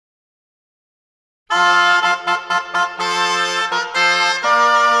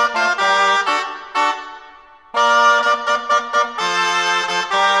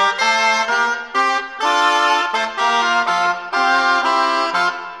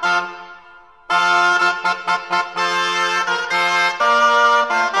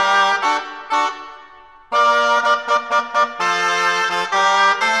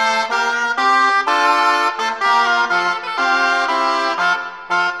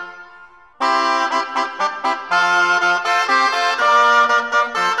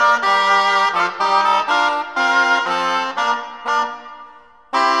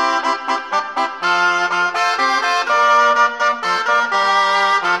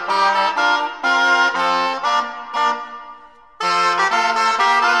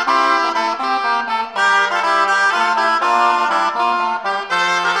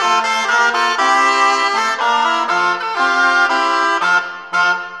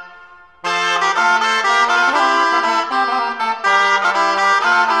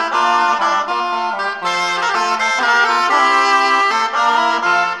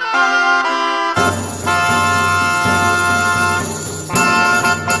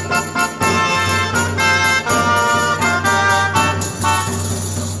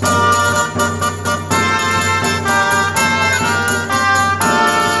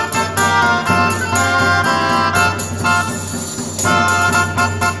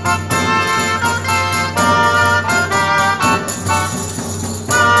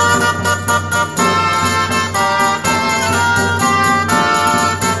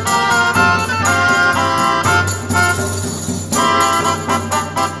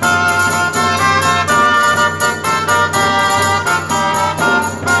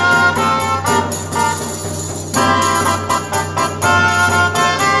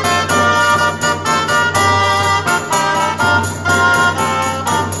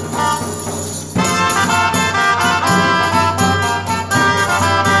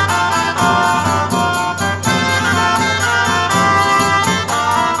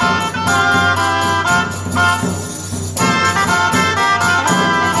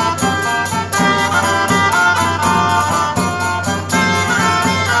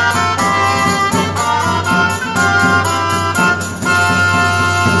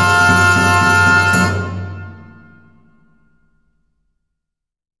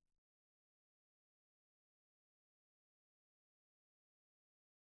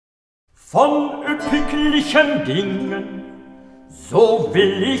Von üppiklichen Dingen, so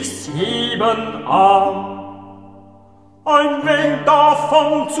will ich's eben an, ein wenig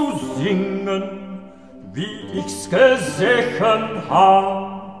davon zu singen, wie ich's gesächen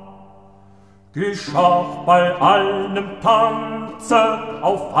han. Geschah bei einem Tanze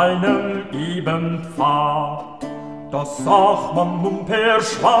auf einem Ebenpfad, da sah man nun per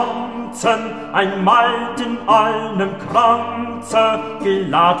Schwanzen ein Maid in einem Kranze,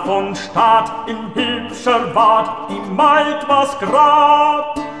 gelad von Staat in hübscher Wart. Die Maid war's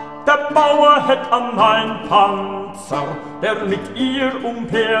grad, der Bauer hätt an ein Panzer, der mit ihr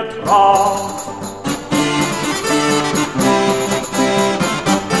umhertrat.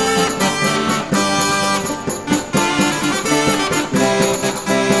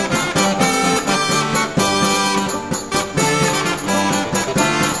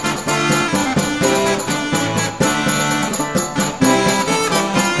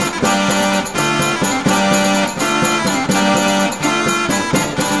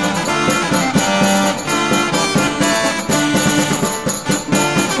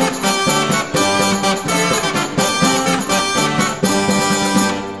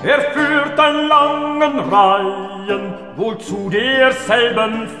 Reihen wohl zu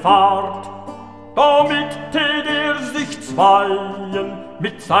derselben Fahrt, damit tät sich zweien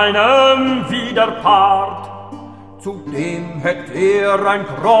mit seinem Widerpart. Zudem hätt ein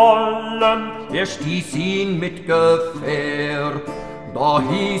Grollen, der stieß ihn mit Gefähr. Da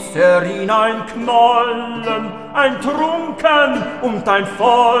hieß ihn ein Knollen, ein Trunken und ein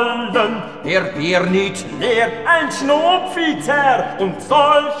Vollen, der wär nicht leer, ein Schnupfitzer und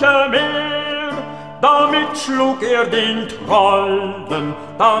solche mehr. Damit schlug den Trollen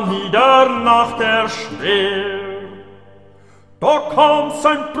da nieder nach der Speer. Da kam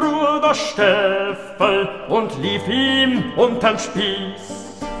sein Bruder Steffel und lief ihm untern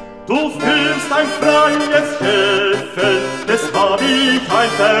Spieß. Du fühlst ein freies Scheffel, das war ich ein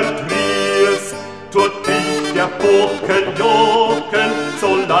Verdries. Tut dich der Buckel jucken,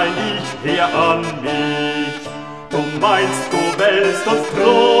 so leih ich her an mich. Du meinst, du willst uns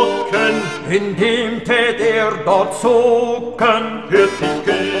drucken, indem tät dort zucken. Hört dich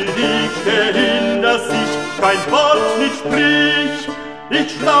gütig, der hinter sich kein Wort nicht spricht.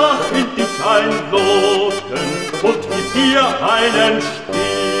 Ich schlag in dich ein Locken und gib dir einen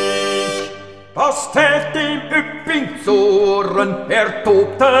Stich. Das tät dem Üpping Zoren, er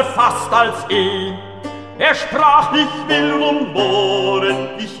tobte fast als eh. Er sprach, ich will rumbohren,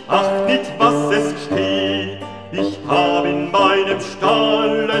 ich acht nicht, was es steht. Ich hab in meinem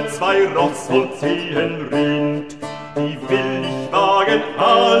Stalle 2 Ross und 10 Rind. Die will ich wagen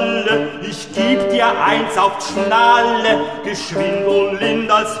alle, ich geb dir eins auf Schnalle, geschwind und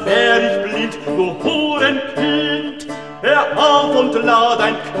lind, als wär ich blind, du Hurenkind. Hör auf und lad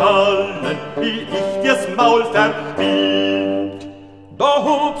ein Kallen, wie ich dir's Maul verbind. Da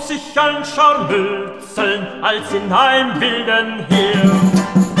hob sich ein Scharmützeln, als in einem wilden Heer.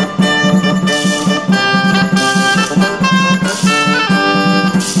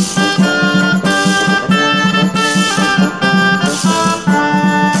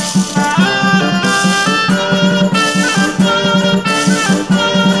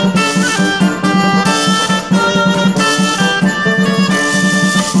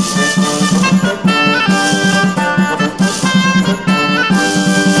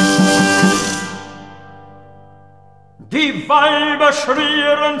 Die Weiber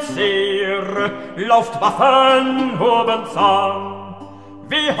schrien sehr, lauft Waffen hoben's an.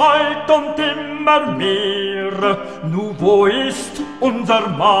 Wie heut und immer mehr, nu wo ist unser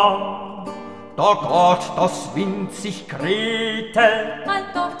Mann? Da geht das winzig Gretel,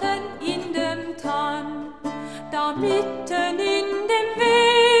 halt dorten in dem Tann, da mitten in dem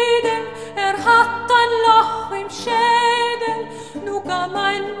Weden, er hat ein Loch im Schädel, nu gar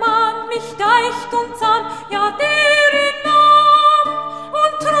mein Mann mich deicht und zahn, ja der ihn nahm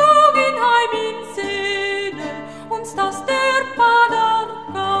und trug ihn heim in Seele, uns das der Pader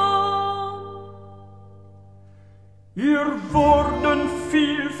kam. Ihr wurden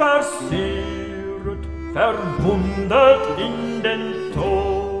viel versehret, verwundet in den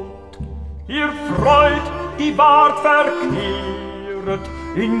Tod. Ihr Freud, die ward verkehret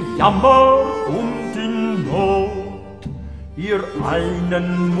in Jammer und in Not. Ihr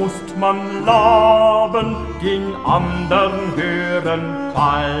einen mußt man laben, den andern hören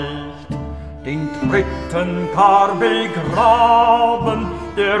kalt, den dritten gar begraben,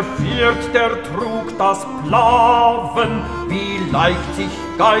 der viert, der trug das Plaven. Wie leicht sich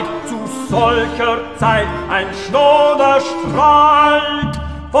geit zu solcher Zeit ein schnoder Streit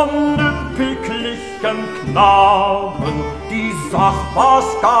von üppiklichen Knaben, die Sach was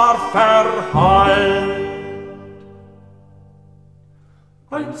gar verheilt.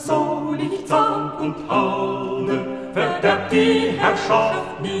 Ein so nicht Zank und Hauen verderbt die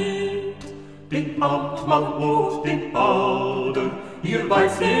Herrschaft nicht. Den Amtmann und den Bader, ihr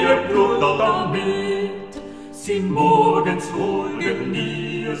weiß ihr Blut damit. Sie morgens wohl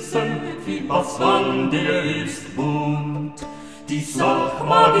genießen, wie was von dir ist bunt. Die Sach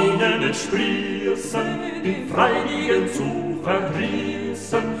mag ihnen entsprießen, den Freiwilligen zu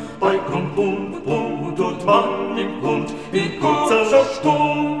verdrießen. Bei Grund und Brut und Mann im Grund, in kurzer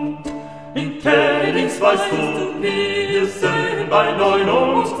Stund. In Kellings weißt du, wir sind bei 9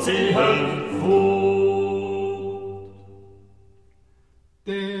 und 10 Fuß.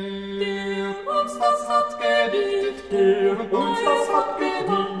 Der uns das hat gedichtet, der uns das hat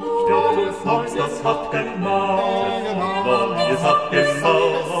gedichtet, der uns das hat gemacht, es hat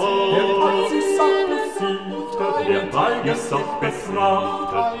gesagt, der hat sich auch besiegt, der Weiges auch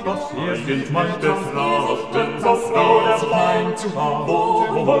befragt, dass irgendwann befrachten, so Fraulein zu haben,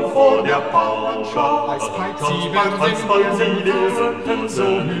 wo vor der Bahn schaut, als sie werden, so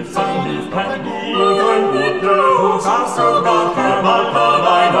hilft kein Gegenwunder, sogar vermalt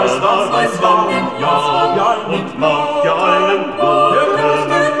allein, als das weiß ja, und macht ja einen Boden,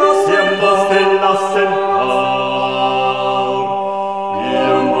 ihr musste lassen,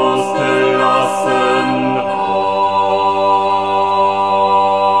 ihr musste lassen.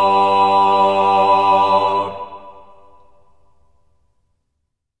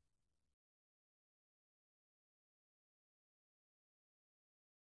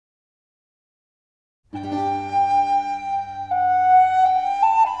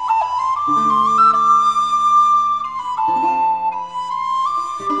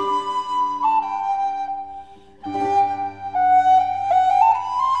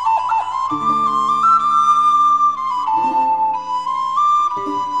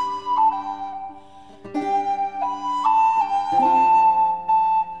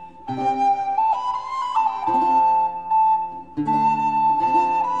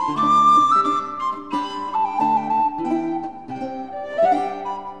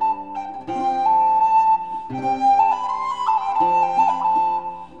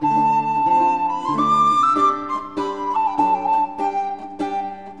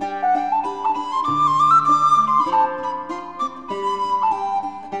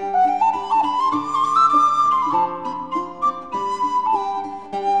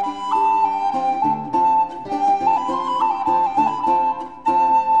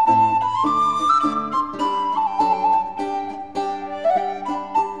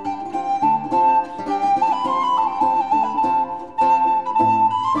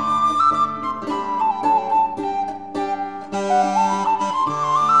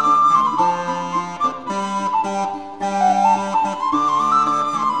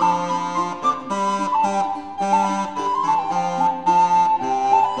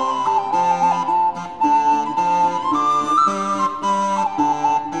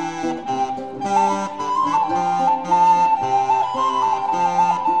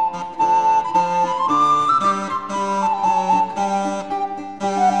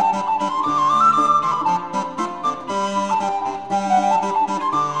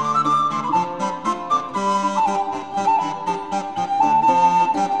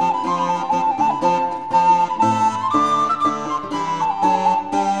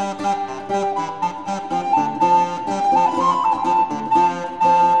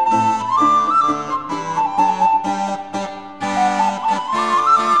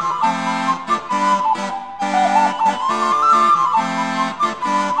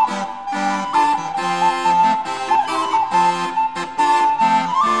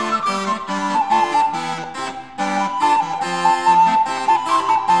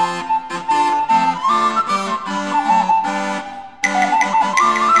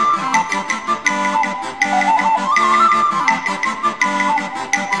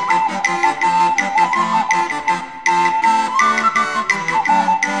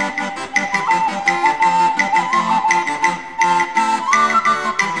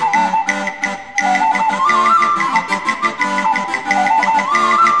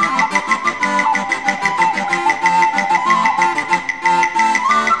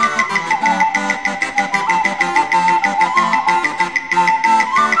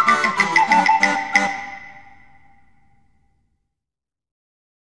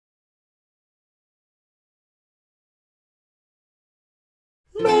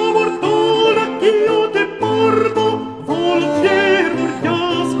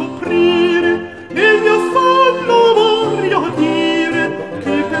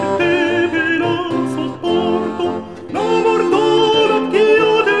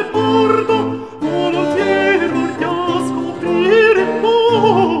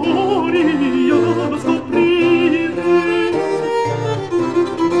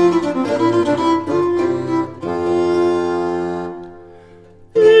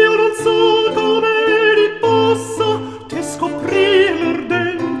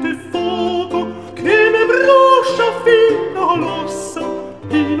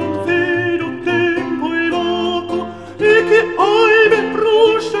 non vedo tempo e loco, e che ahimè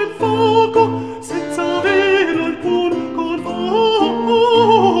brucia il fuoco, senza averlo alcun conforto.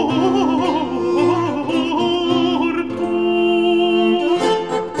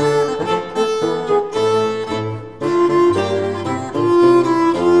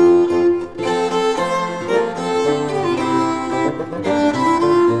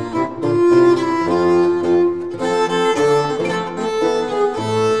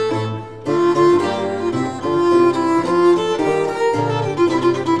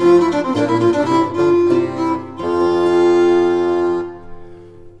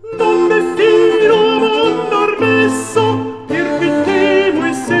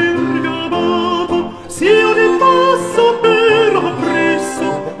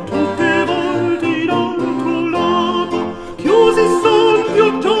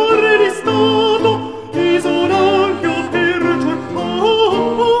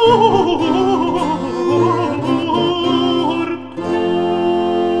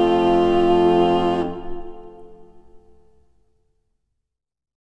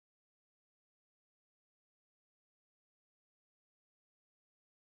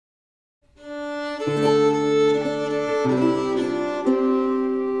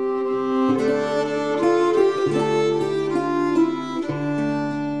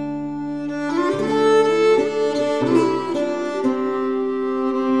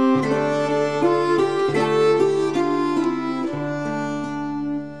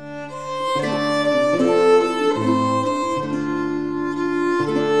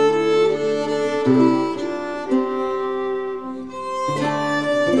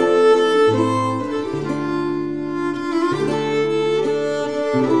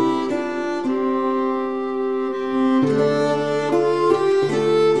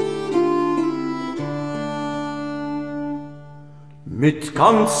 Mit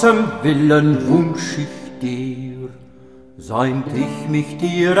ganzem Willen wunsch ich dir, seit ich mich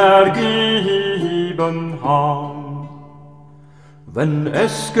dir ergeben hab. Wenn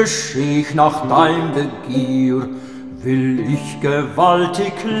es geschieht nach dein Begier, will ich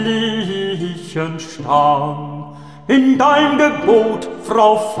gewaltiglichen Stand. In dein Gebot,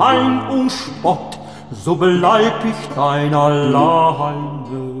 Frau Fein und Spott, so bleib ich dein alleine.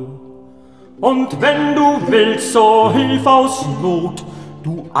 Und wenn du willst, so hilf aus Not,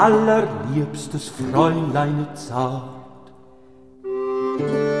 du allerliebstes Fräulein zart.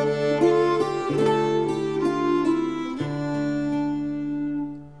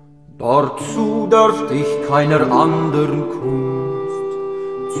 Dazu dürft ich keiner andern Kunst,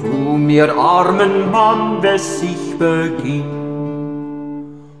 zu mir armen Mann, wes ich beging.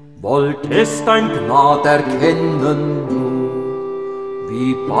 Wollt es dein Gnad erkennen nur,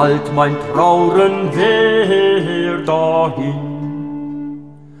 wie bald mein Trauren wär dahin.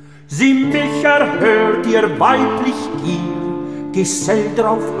 Sie mich erhört, ihr weiblich Gier, gesell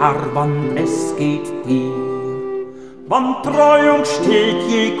drauf Herr, wann es geht dir. Wann Treuung steht,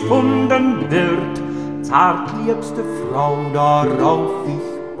 je gefunden wird, zartliebste Frau, darauf ich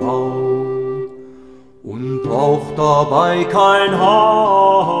bau. Und braucht dabei kein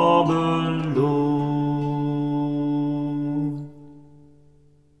Habelohn.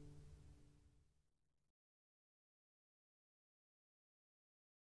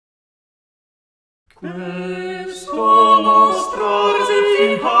 Questo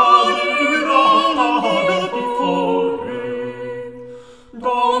mostrarsi Adirata di Fore,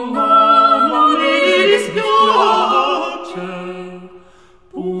 Donna non mi dispiace,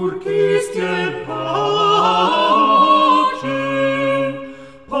 pur chi stie pace,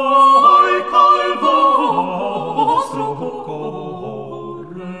 poi col vostro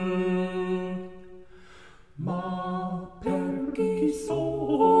cuore. Ma per chi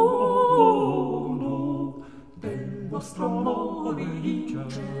sono del vostro amore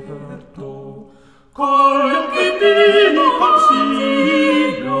incerto, con gli occhi vi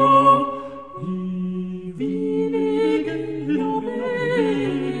consiglio, vi negherò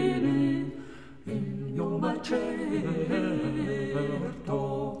bene il mio mal certo,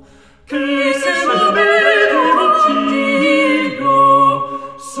 che se l'avete consiglio,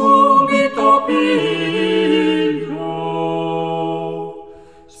 subito piglio,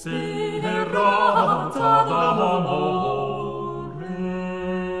 se errata d'amore.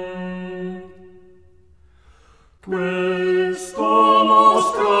 Questo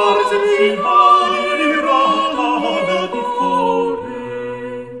mostrarsi Adirata di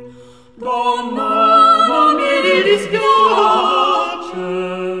Fore, Donna non mi dispiace,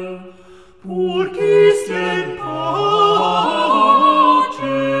 pur chi stia in pace,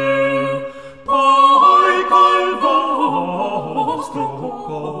 poi col vostro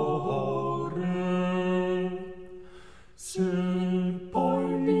cuore.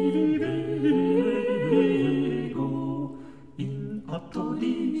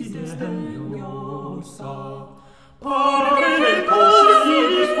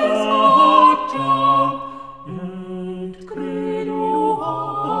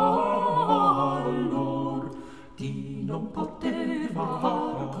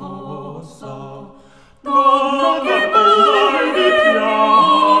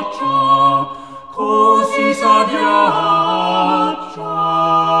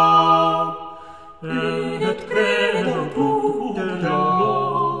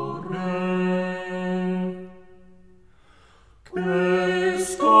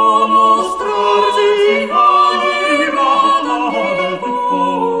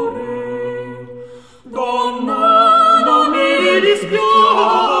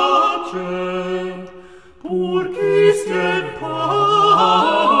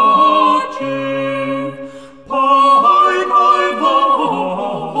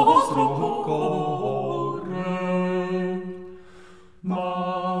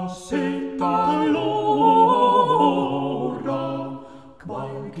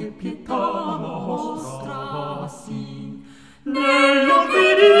 qualche pietà mostrarsi, negli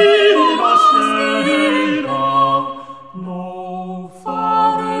occhi viva stella, no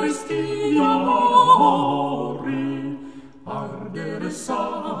faresti amori, ardere sassi,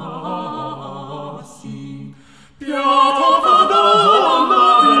 piata Madonna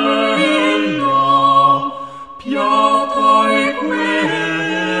bella, piata e quella,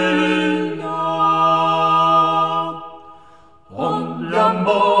 onde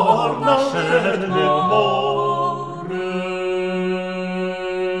amor nasce nell'amore.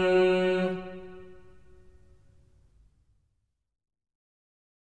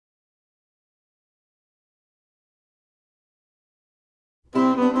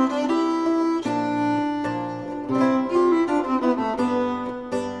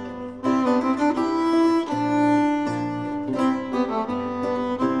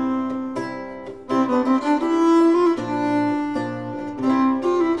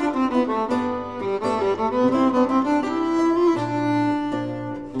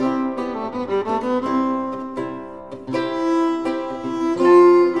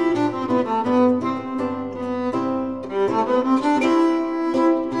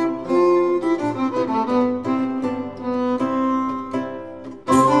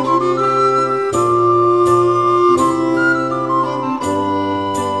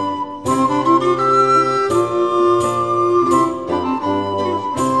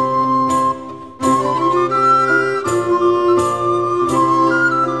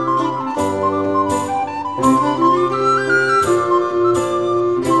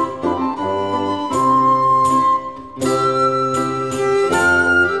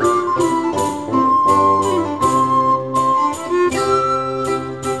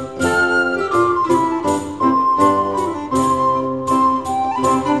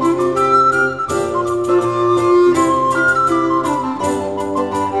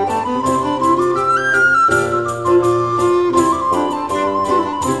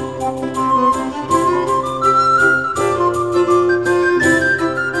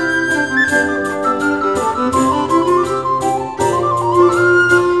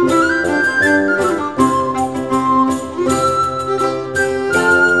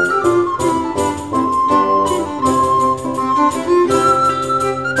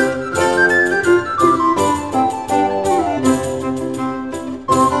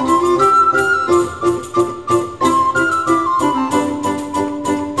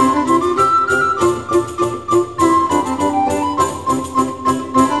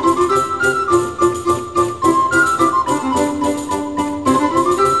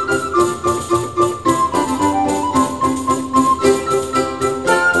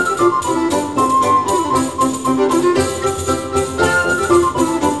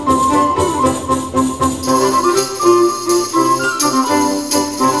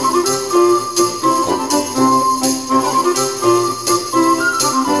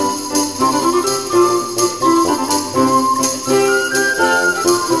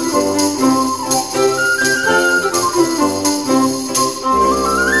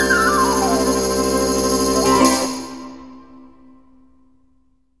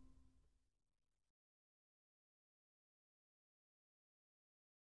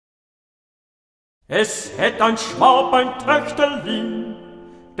 Es hätt ein Schwab, ein Töchterlein,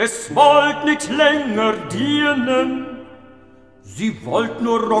 des wollt nicht länger dienen. Sie wollt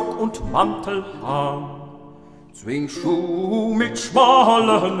nur Rock und Mantel haben, Zwing-Schuh mit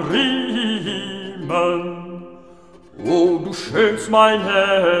schmalen Riemen. O du schönst mein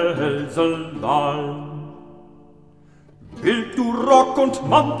Heselloher, willst du Rock und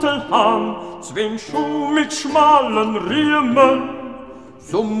Mantel haben, Zwing-Schuh mit schmalen Riemen,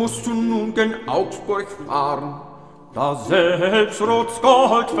 so musst du nun gen Augsburg fahren, da selbst rots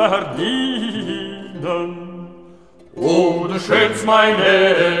Gold verdienen. O du schönst mein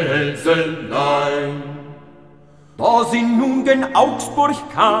Hesellein. Da sie nun gen Augsburg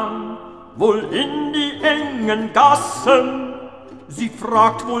kam, wohl in die engen Gassen, sie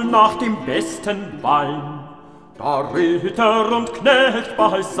fragt wohl nach dem besten Wein, da Ritter und Knecht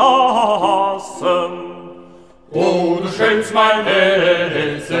beisaßen. O du schönst mein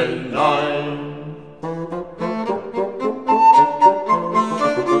Hesellein.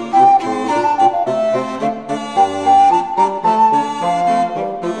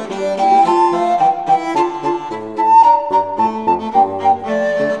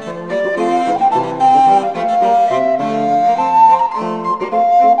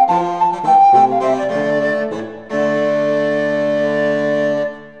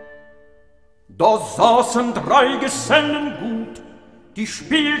 Da saßen drei Gesellen gut, die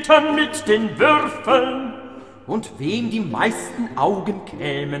spielten mit den Würfeln, und wem die meisten Augen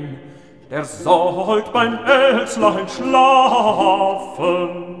kämen, der sollt beim Elslein schlafen.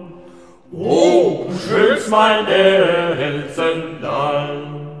 O, du schönst mein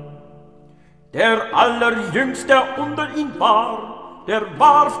Elsenlein. Der allerjüngste unter ihn war, der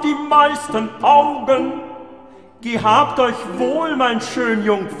warf die meisten Augen. Gehabt euch wohl, mein schön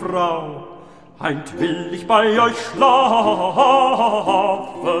Jungfrau, heint will ich bei euch schlafen.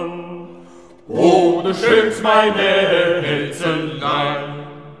 O, du schönst mein Elsenlein.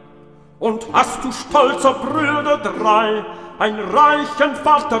 Und hast du stolzer Brüder drei, ein reichen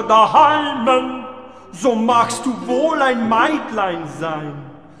Vater daheimen, so magst du wohl ein Meidlein sein,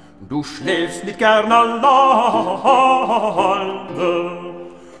 du schläfst nicht gern alleine.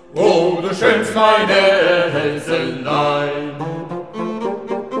 O, du schönst meine Elsenlein.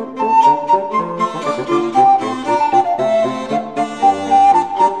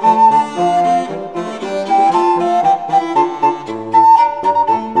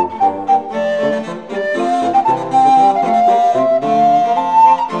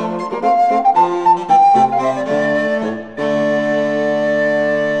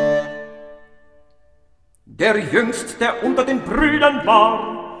 Der Jüngst, der unter den Brüdern war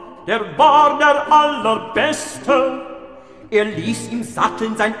der Allerbeste. Er ließ im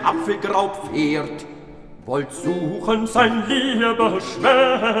Satteln sein apfelgrau Pferd, wollt suchen sein liebe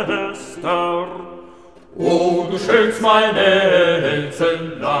Schwester. O, du schönst mein Elsenlein.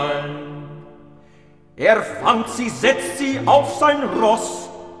 Er fand sie, setzt sie auf sein Ross,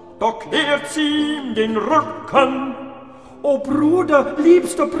 doch kehrt sie ihm den Rücken. O Bruder,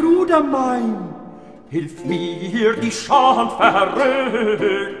 liebster Bruder mein, hilf mir die Scharen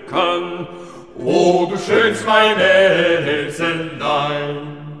verrücken. O, du schönst mein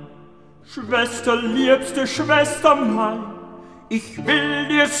Elsenlein. Schwester, liebste Schwester mein, ich will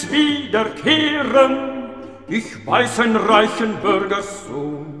dir's wiederkehren. Ich weiß einen reichen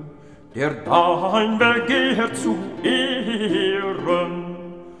Bürgerssohn, der dein Begehr zu ehren.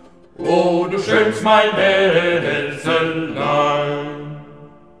 O, du schönst mein Elsenlein.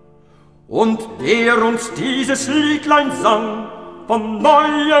 Und der uns dieses Liedlein sang, von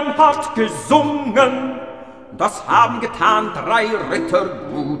Neuem hat gesungen, das haben getan 3 Ritter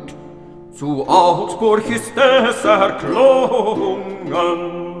gut, zu Augsburg ist es erklungen.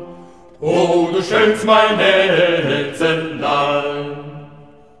 O, du schönst mein Elsenlein.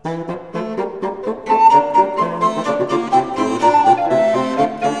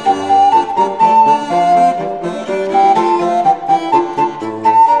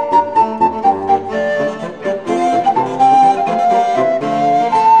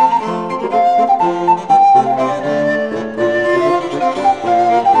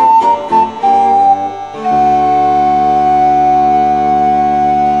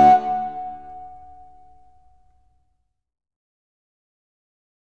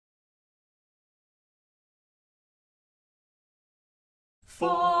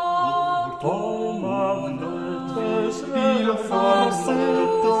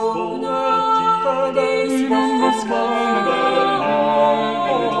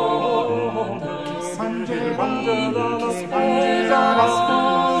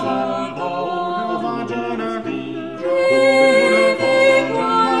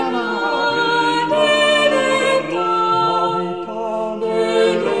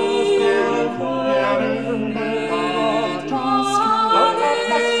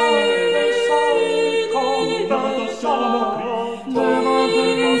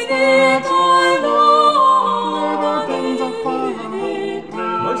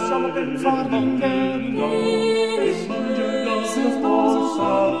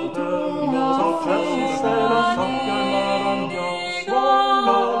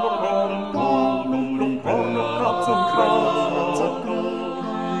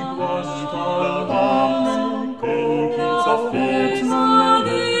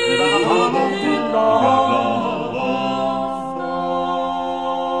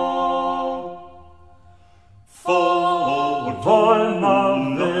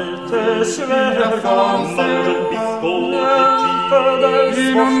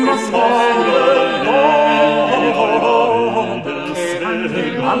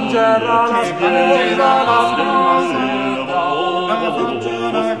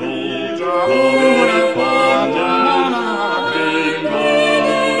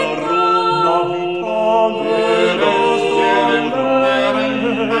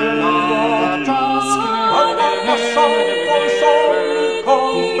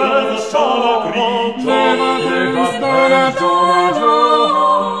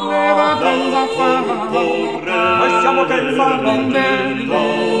 Noi siamo che il fardello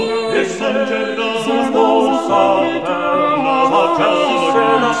e se non sa se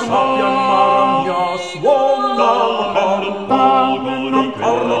la sabbia maramia suona non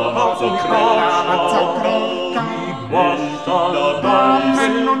corro cazzo di guasta e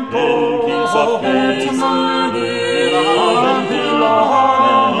non tocchi sapete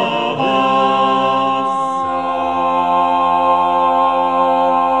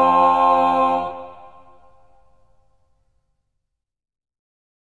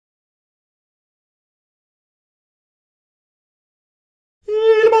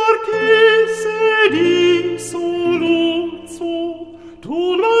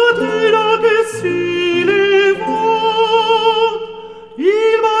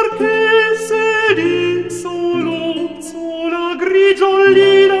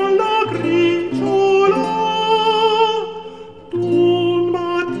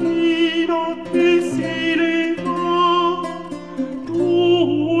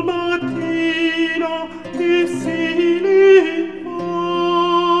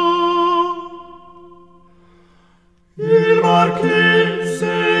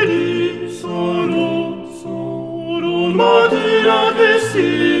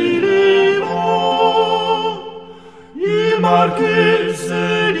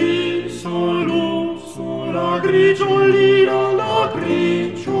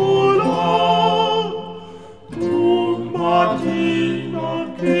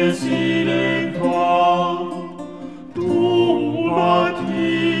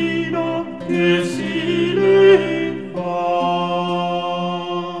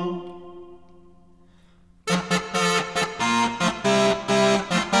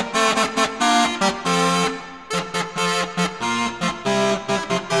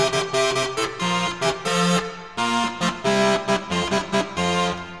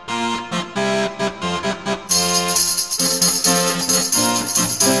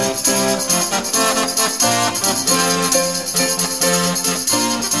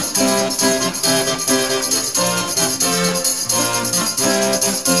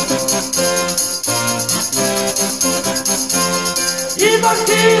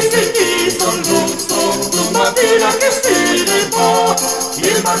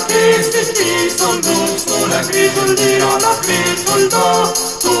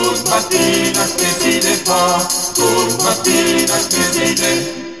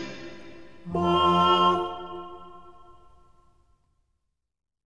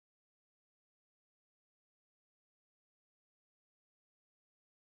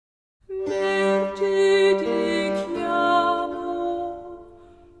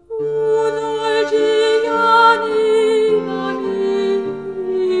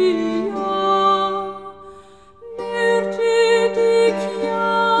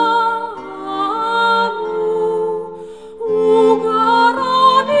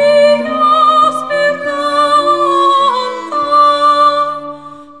Ugara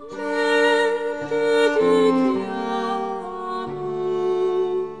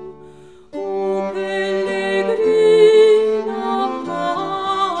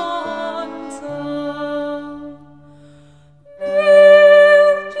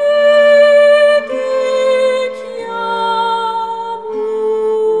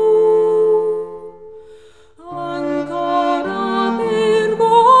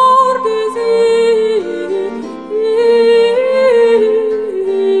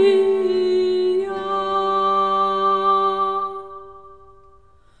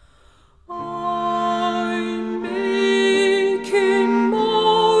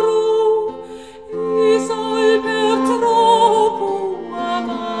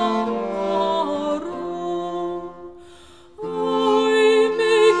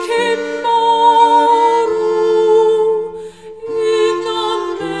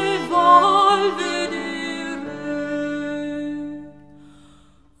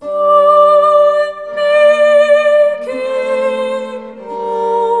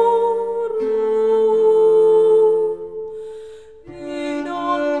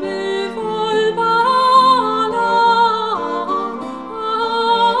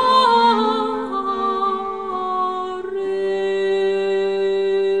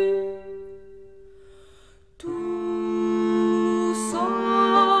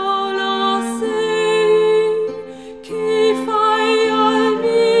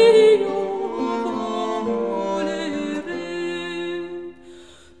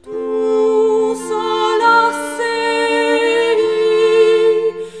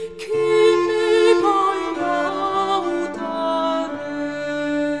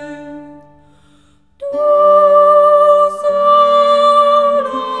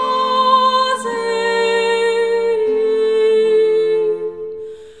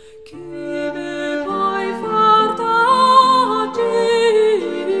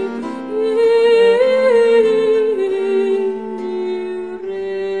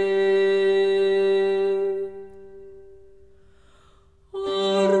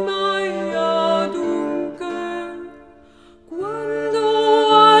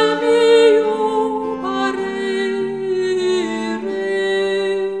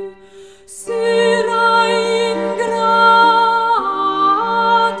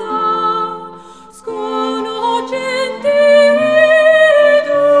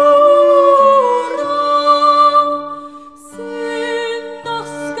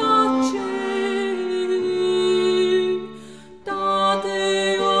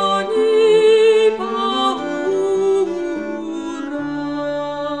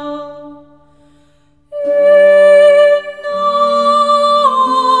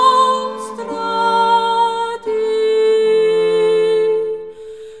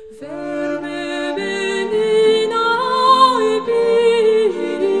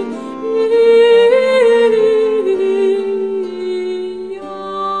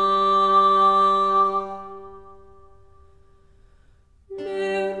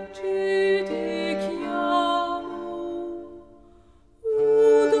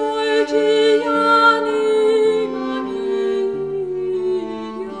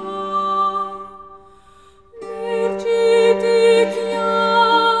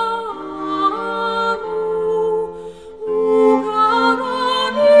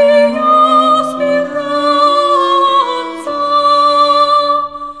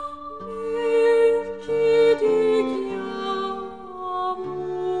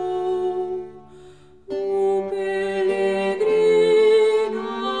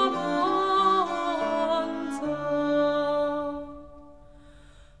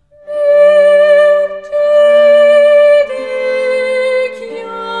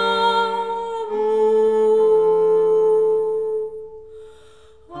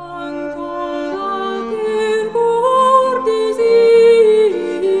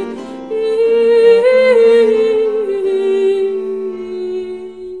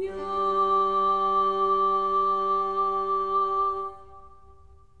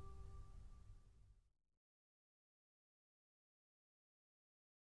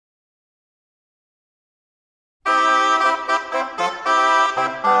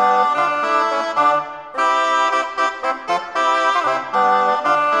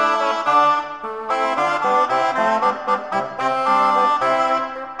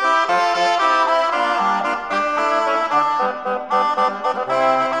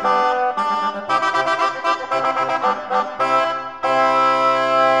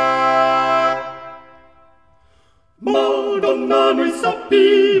Madonna, noi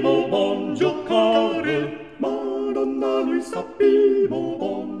sappiamo buon giocare, Madonna, noi sappiamo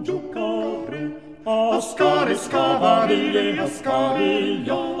buon giocare. A scare scavariglie, a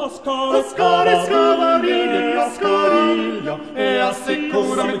scariglia, a scare scavariglie, a scariglia, e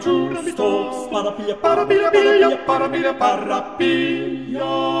assicurami giusto, parapiglia, parapiglia, parapiglia, parapiglia, parapiglia.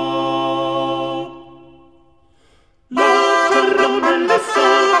 La caramella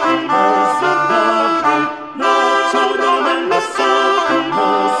sapimo sandare, la caramella sapimo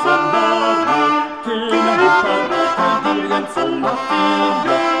sandare, che ne imparate di rienzo la figlia,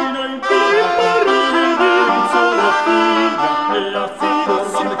 che ne imparate di rienzo la figlia, e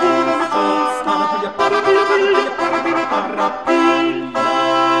assicurami giusto, parapiglia, parapiglia, parapiglia, parapiglia, parapiglia.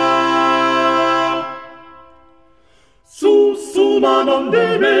 Su,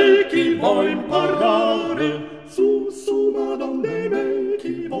 madonne me, chi vuoi imparare? Su, madonne me,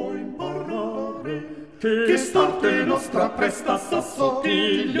 chi vuoi imparare? Che starte nostra presta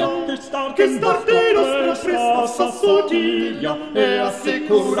s'assottiglia, che starte nostra presta s'assottiglia, e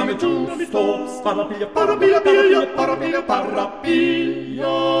assicurami giusto, parapiglia, parapiglia, parapiglia, parapiglia, parapiglia.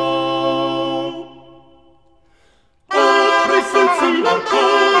 Apri sensi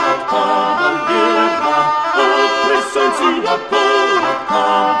ancora, cavaliera, apri sensi ancora,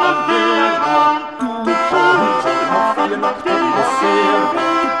 cavaliera, tu puoi giorno, notte e sera,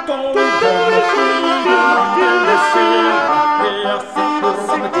 tutto il giorno, notte e sera, e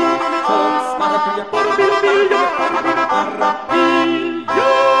assicurami tutto, parapiglia, parapiglia, parapiglia, parapiglia.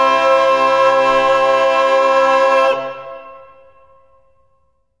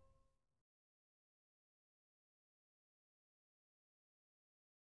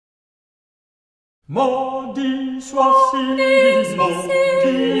 Modi suasismo,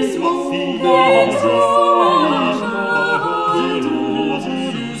 chi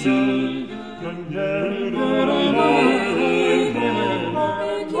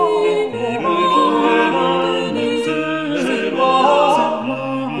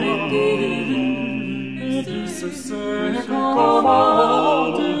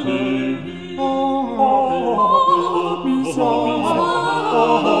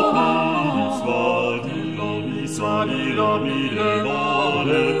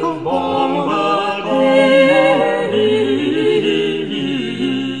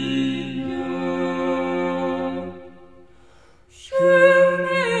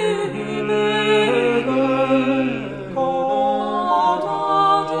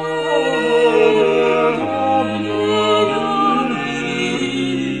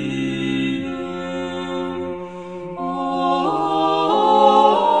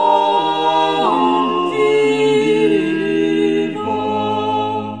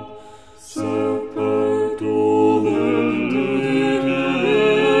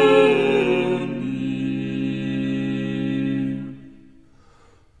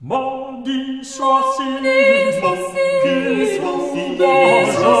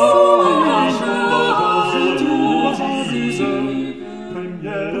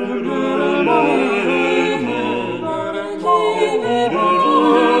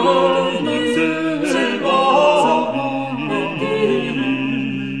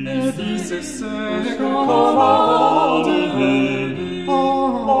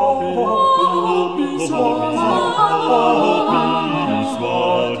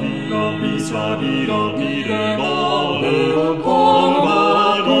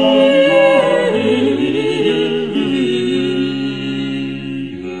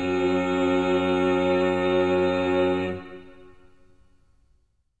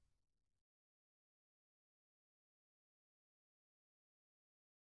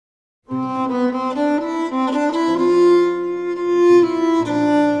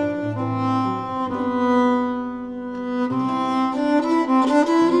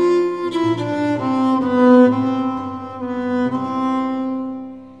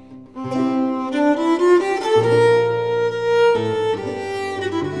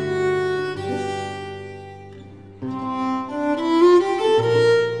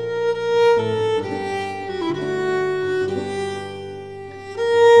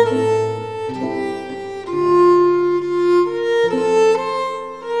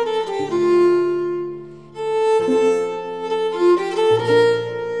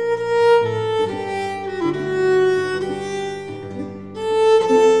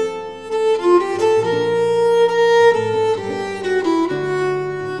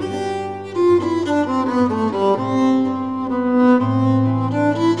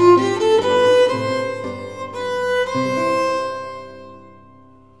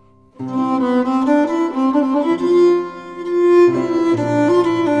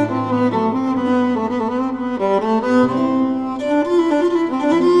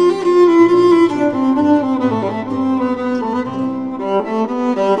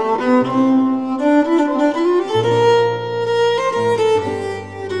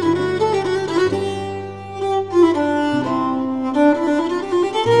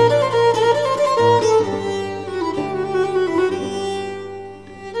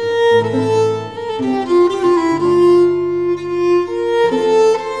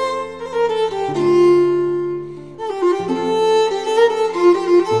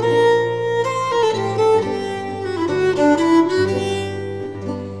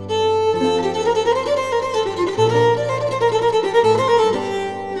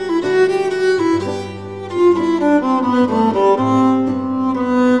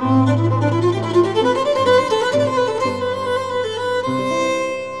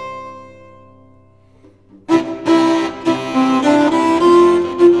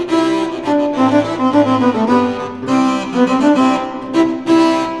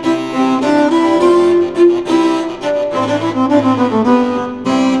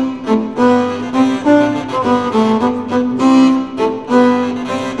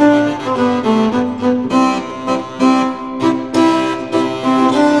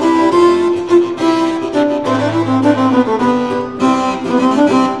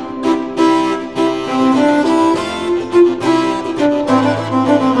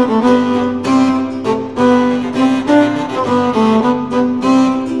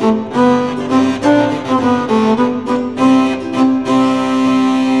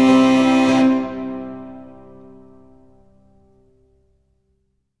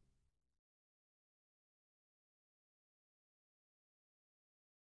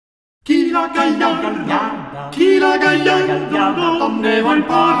Chi la gagliarda donne vuol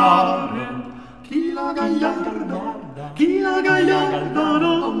parare? Chi la gagliarda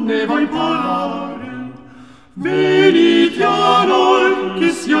donne vuol parare? Venite a noi che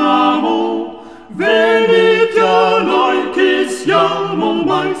siamo, venite a noi che siamo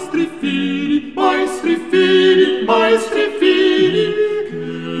maestri fili, maestri fili, maestri fili. Che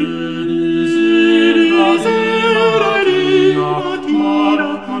di sera e di mattina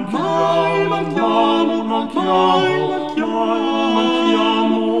mai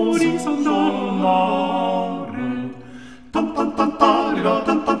manchiamo risondare. Tan tan tan tarira,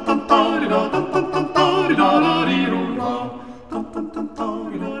 tan tan tan tarira, tan tan tan tarira la rirura. Tan tan tan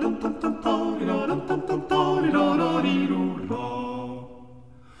tarira, tan tan tan tarira, tan tan tan tarira la rirura.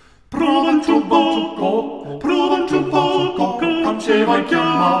 Provaci un poco, che non ci vuoi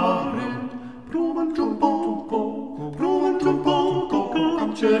chiamare. Provaci un poco, che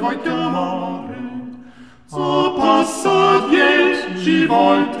non ci vuoi chiamare. Passa 10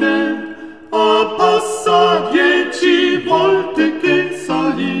 volte, passa 10 volte che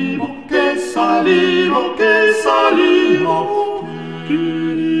salivo, che salivo, che salivo. Che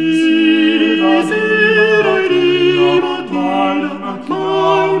di sera e di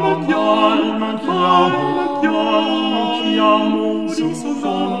mattina manchiamo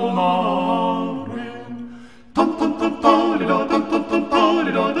risondare. Tan tan tan tarira, tan tan tan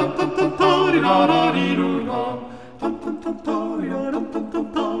tarira, tan tan tan tarira la rirura. Tan tan tan tarira, tan tan tan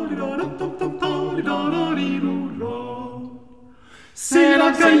tarira, tan tan tan tarira la rirura. Se la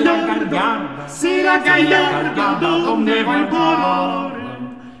la gaillarda donde va a imparare.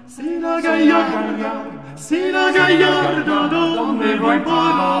 Se la gaillarda donde va a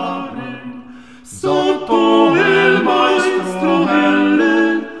imparare. Sotto il maestro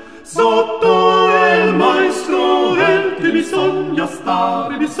Helle, sotto il maestro Helle, bisogna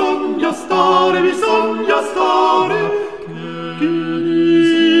stare, bisogna stare, bisogna stare. Che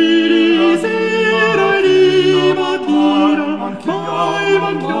di sera e di mattina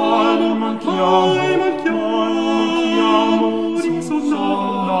manchiamo di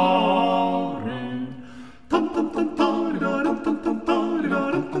suonare. Tam tam tam taridaram, tam tam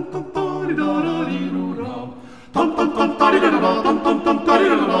taridaram, tam tam taridararirura. Tam tam tam taridara, tam tam tam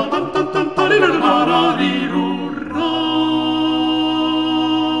taridara, tam tam tam taridararirura.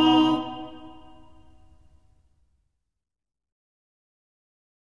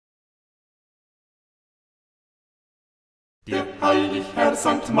 Der Heiligherr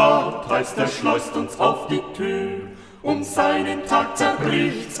Sankt Martreis, der schleust uns auf die Tür. Seinen Tag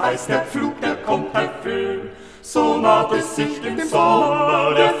zerbricht's, heißt der Flug, der kommt herfür. So naht es sich dem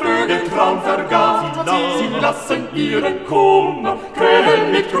Sommer, der Vögel Traum vergaß. Sie lassen ihren Kummer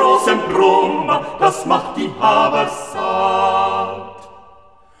krähen mit großem Brummer, das macht die Haber satt.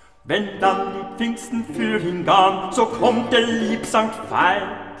 Wenn dann die Pfingsten für ihn gahn, so kommt der lieb Sankt Veit.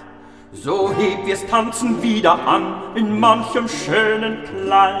 So hebt wir's Tanzen wieder an, in manchem schönen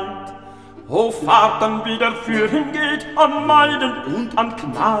Kleid. O Fahrt dann wieder für ihn geht, an Maiden und an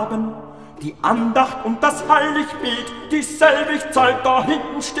Knaben. Die Andacht und das Heiligbild, dieselbig Zeit da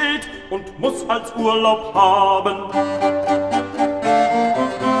hinten steht und muss als Urlaub haben.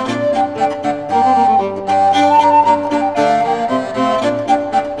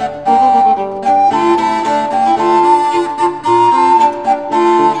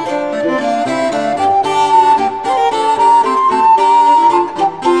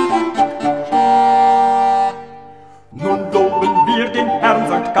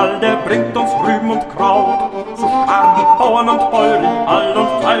 Der bringt uns Rüben und Kraut, so sparen die Bauern und Bäuerin all und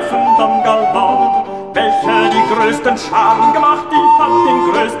pfeifen dann gar laut. Welche die größten Scharen gemacht, die hat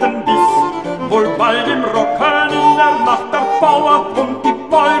den größten Biss. Wohl bald im Rocken in der Nacht der Bauer und die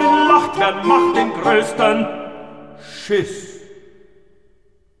Bäuerin lacht, wer macht den größten Schiss.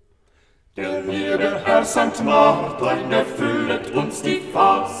 Der liebe Herr Sankt Martin erfüllet uns die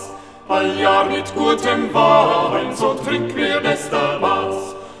Fass, alljahr mit gutem Wein, so trink wir desto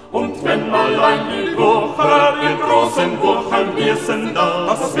was. Und wenn mal ein Wucher in großen Wuchern wir sind da,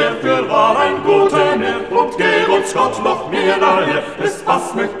 das wär für wahr ein guter Meer, und geb uns Gott noch mehr daher, des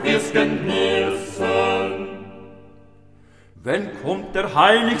was möcht wir's genießen. Wenn kommt der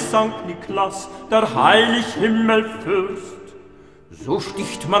Heilig Sankt Niklas, der Heilig Himmelfürst, so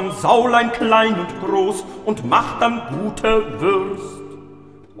sticht man Saulein klein und groß und macht dann gute Würst.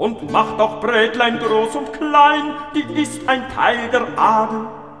 Und macht auch Brätlein groß und klein, die ist ein Teil der Adel.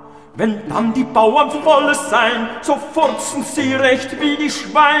 Wenn dann die Bauern volles sein, so furzen sie recht wie die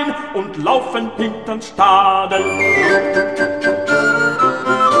Schwein und laufen hintern Stadel.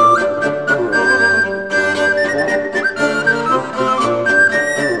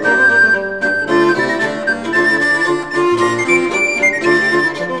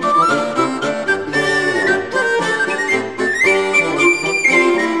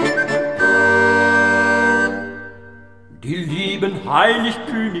 Heilig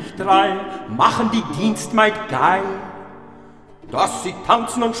König drei machen die Dienstmaid geil, dass sie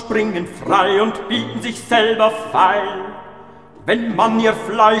tanzen und springen frei und bieten sich selber feil. Wenn man ihr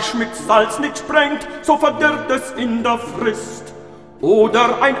Fleisch mit Salz nicht sprengt, so verdirbt es in der Frist.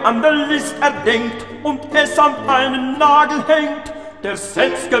 Oder ein ander List erdenkt und es an einen Nagel hängt, der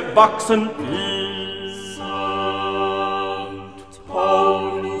selbst gewachsen ist. Sankt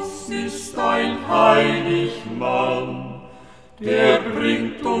Paulus ist ein heilig Mann, der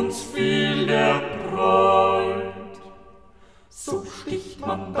bringt uns viel erfreut. So sticht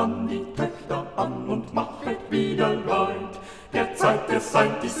man dann die Töchter an und machet wieder Leut. Der Zeit, der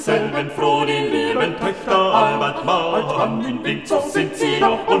seid dieselben froh, die lieben Töchter albert mal an den Wind, so sind sie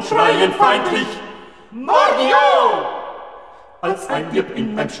doch und schreien feindlich Mordio! Als ein Dieb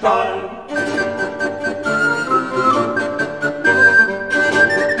in ein Stall.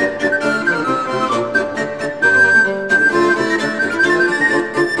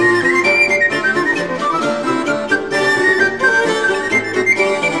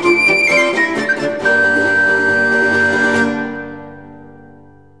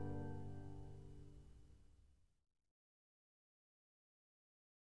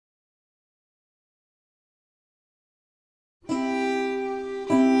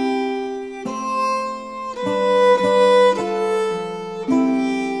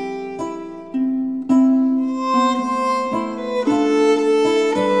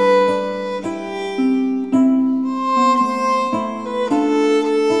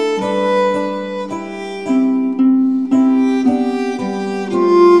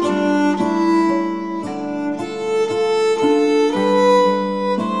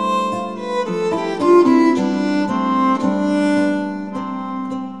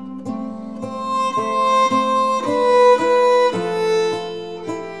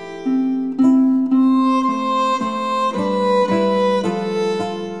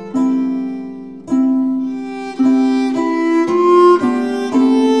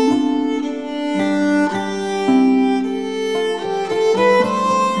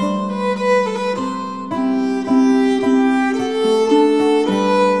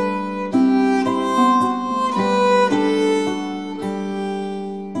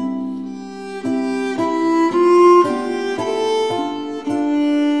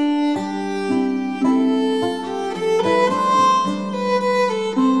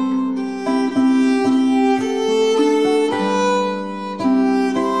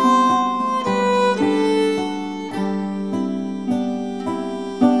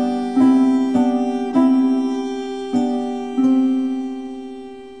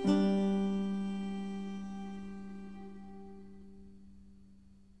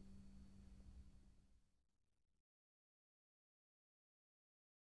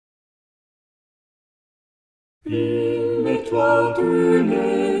 Il met toi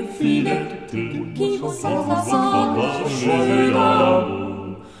d'une fillette qui vous d'amour.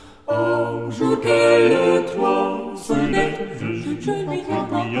 Un jour qu'elle et toi se lève, je lui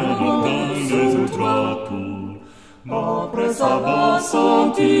abandonne les trois tours. Après ça va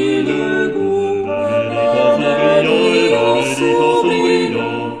sentir le goût et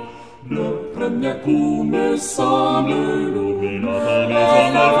souriant. Le premier coup me semble lourd,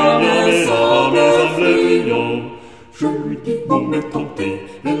 je lui dis bon me tenter,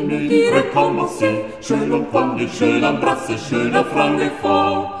 elle me dit recommencer. Je l'empoigne, je l'embrasse, je la fringue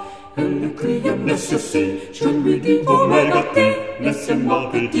fort. Elle crie ne cessez, je lui dis vous me gâtez. Laissez-moi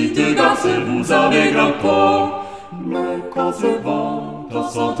petite garce, vous avez grand tort. Mais quand se vend à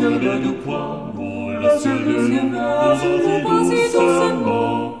sentir le du poing, vous laissez le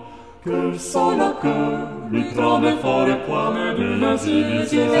doucement. Que sans la queue, lui tremble fort et point, mais de l'asile,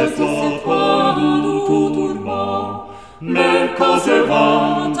 c'est toi tout tourment. Mais quand je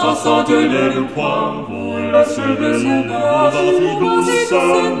vante à sentir le poing, vous laissez le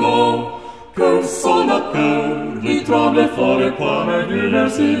doucement. Que sans la queue, lui tremble fort et point, mais de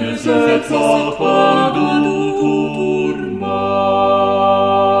l'asile, c'est toi tout tourment.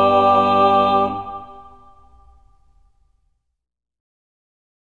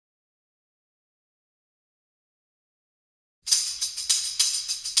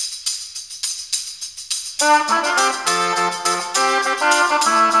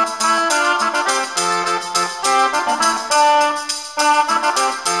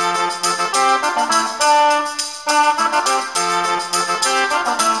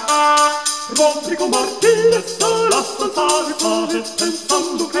 Rodrigo Martinez la stanzare fare,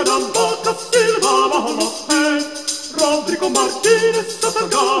 pensando che da bocca silvava la fe. Rodrigo Martinez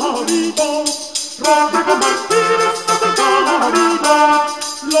Satangarino, Rodrigo Martinez Satangarino.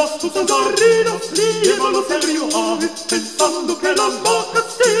 Los tus andarrinos lievano el río Ave, pensando que la bocca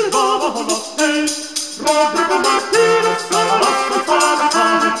silvava la fe. Rodrigo Martinez la stanzare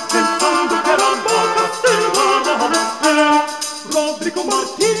fare, pensando che la bocca silvava la fe. Rodrigo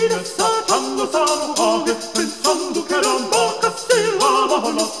Martinez saltando salvaje, pensando que la boca silbaba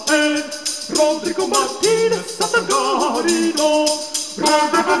la fe. Rodrigo Martinez Satangarino,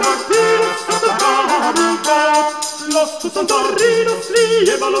 Rodrigo Martinez Satangarino. Los tus andarrinos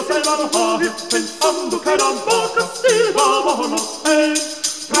lievalos el salvaje, pensando que la boca silbaba la fe.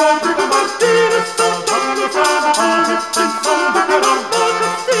 Rodrigo Martinez saltando salvaje, pensando que la boca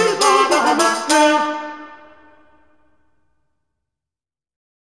silbaba la fe.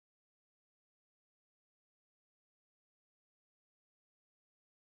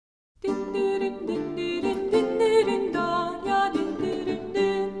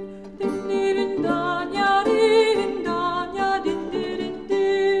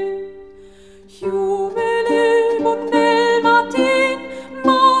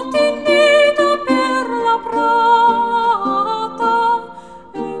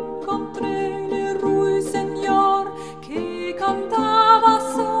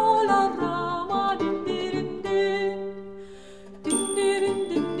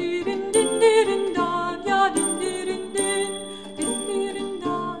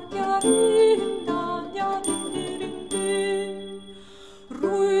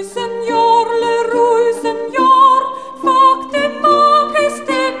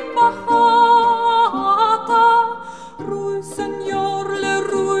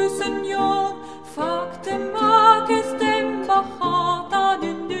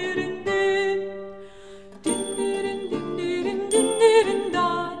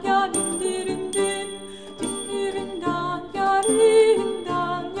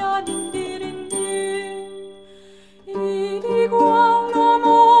 Igual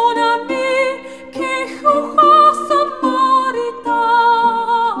amore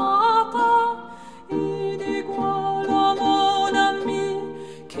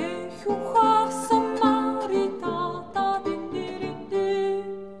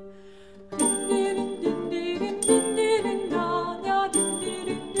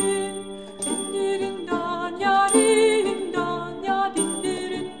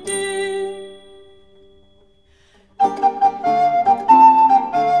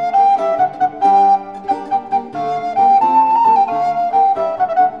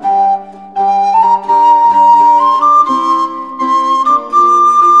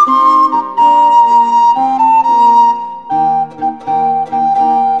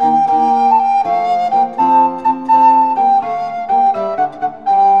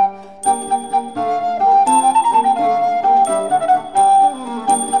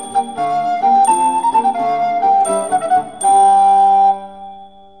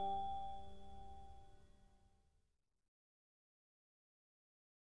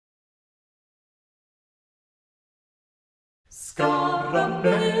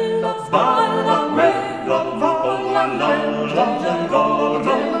Scaramella, scaramella, vola la la la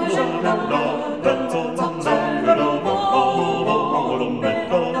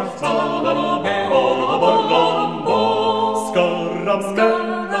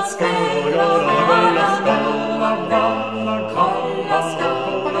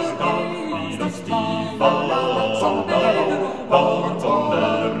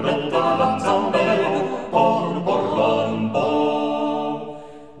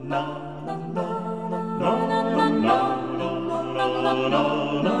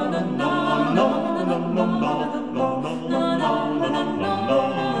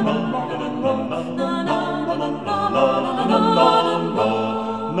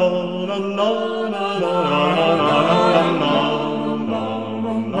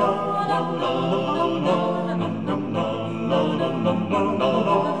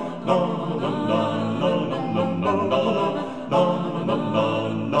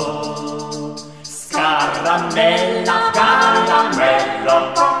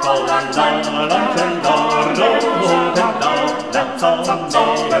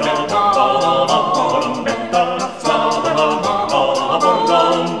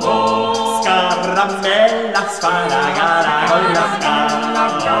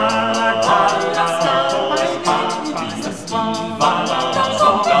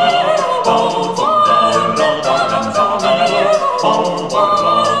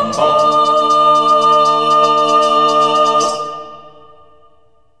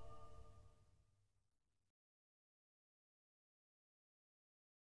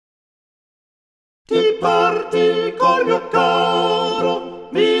Ti parti col mio caro,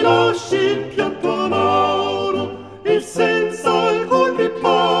 mi lasci il pianto amaro, e senza alcun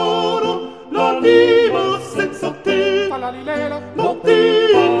riparo, l'anima senza te, non